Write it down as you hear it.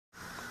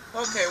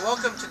Okay,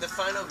 welcome to the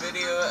final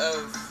video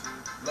of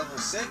level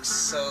 6,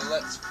 so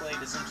let's play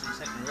the Simpsons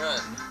Hit and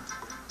Run.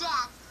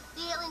 Dad,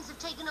 the aliens have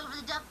taken over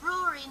the Duck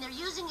Brewery and they're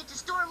using it to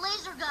store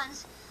laser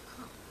guns.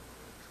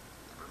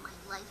 Never in my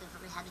life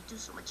have I ever had to do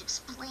so much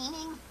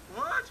explaining.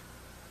 What?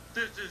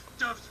 This is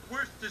Duff's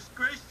worst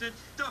disgrace since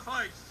Duff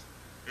Ice.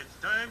 It's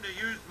time to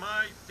use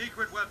my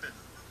secret weapon.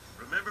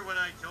 Remember when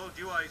I told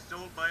you I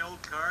sold my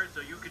old car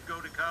so you could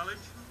go to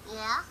college?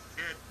 Yeah?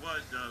 It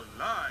was a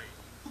lie.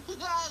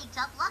 Yay,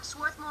 tough luck,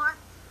 Swarthmore.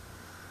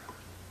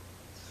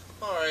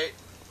 Alright.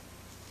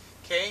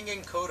 Kang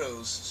and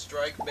Kodos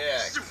strike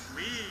back.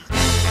 Sweet.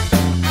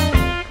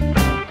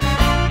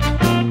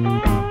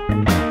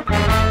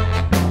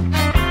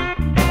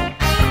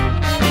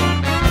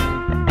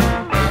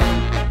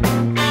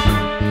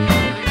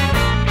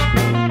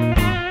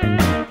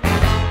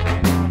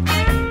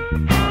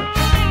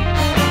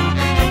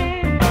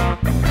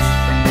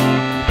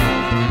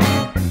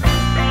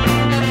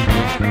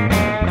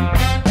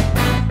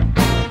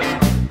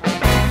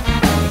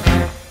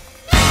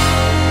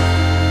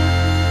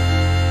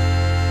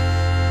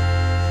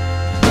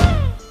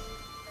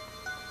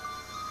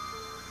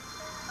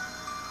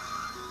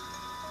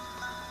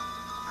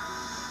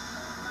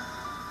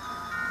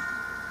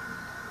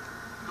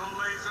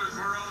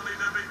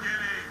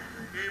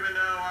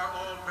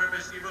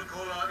 Evil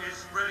cola is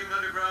spreading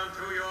underground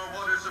through your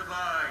water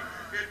supply.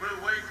 It will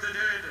wake the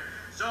dead.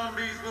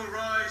 Zombies will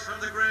rise from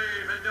the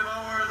grave and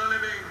devour the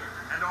living.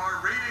 And our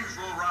ratings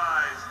will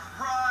rise.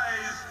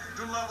 Rise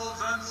to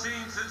levels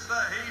unseen since the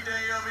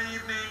heyday of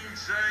evening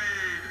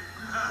shade.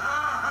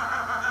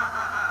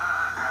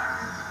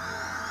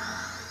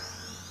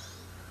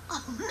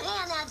 Oh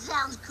man, that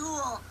sounds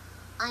cool.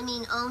 I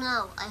mean, oh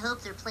no, I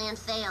hope their plan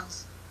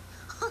fails.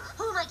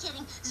 Who am I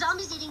kidding?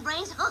 Zombies eating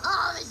brains?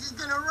 Oh, this is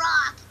gonna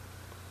rock.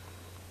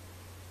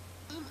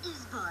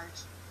 Is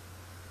Bart.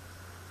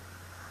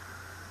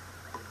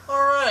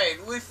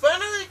 Alright, we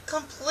finally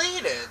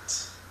completed.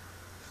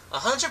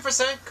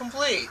 100%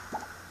 complete.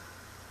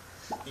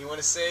 You want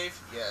to save?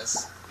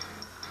 Yes.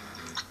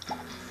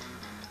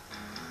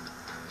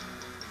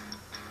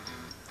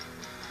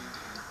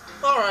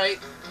 Alright,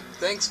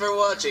 thanks for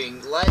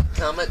watching. Like,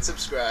 comment,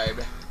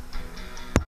 subscribe.